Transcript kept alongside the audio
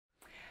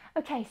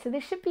Okay, so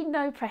there should be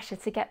no pressure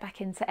to get back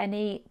into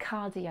any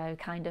cardio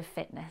kind of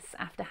fitness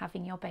after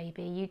having your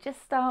baby. You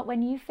just start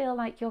when you feel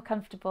like you're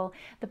comfortable.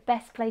 The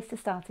best place to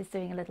start is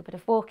doing a little bit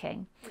of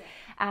walking.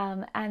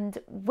 And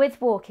with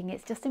walking,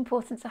 it's just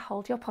important to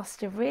hold your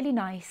posture really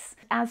nice.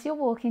 As you're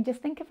walking,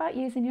 just think about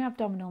using your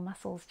abdominal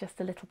muscles just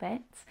a little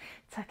bit,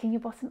 tucking your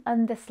bottom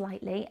under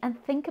slightly,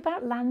 and think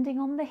about landing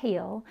on the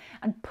heel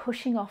and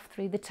pushing off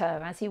through the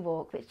toe as you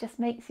walk, which just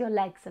makes your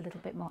legs a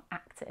little bit more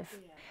active.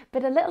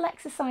 But a little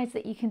exercise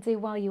that you can do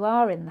while you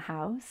are in the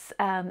house,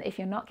 if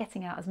you're not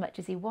getting out as much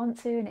as you want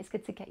to, and it's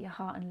good to get your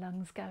heart and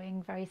lungs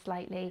going very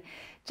slightly,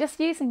 just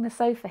using the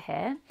sofa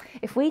here.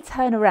 If we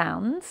turn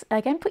around,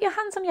 again, put your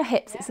hands on your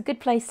hips. It's a good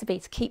place to be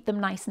to keep them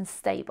nice and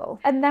stable.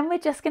 And then we're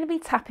just going to be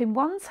tapping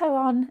one toe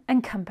on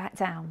and come back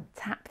down.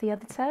 Tap the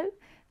other toe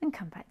and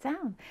come back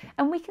down.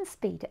 And we can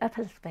speed it up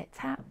a little bit.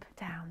 Tap,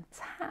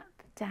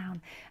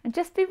 down, and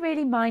just be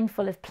really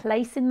mindful of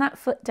placing that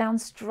foot down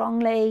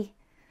strongly,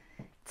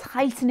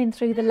 tightening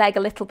through the leg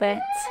a little bit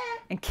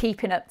and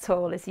keeping up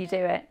tall as you do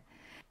it.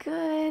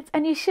 Good.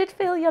 And you should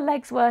feel your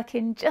legs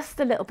working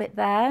just a little bit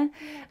there.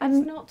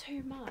 And not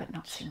too much. But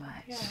not too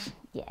much.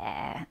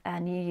 Yeah.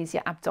 And you use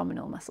your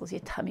abdominal muscles,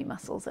 your tummy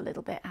muscles a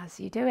little bit as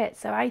you do it.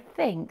 So I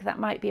think that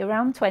might be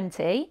around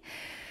 20.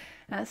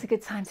 That's a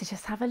good time to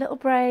just have a little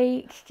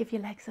break, give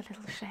your legs a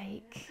little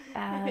shake.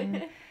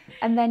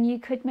 And then you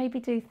could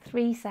maybe do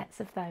 3 sets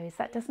of those.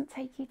 That doesn't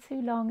take you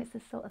too long. It's the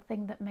sort of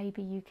thing that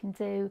maybe you can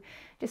do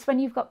just when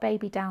you've got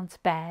baby down to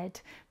bed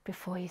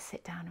before you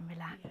sit down and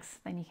relax.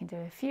 Then you can do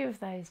a few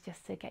of those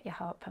just to get your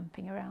heart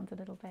pumping around a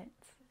little bit.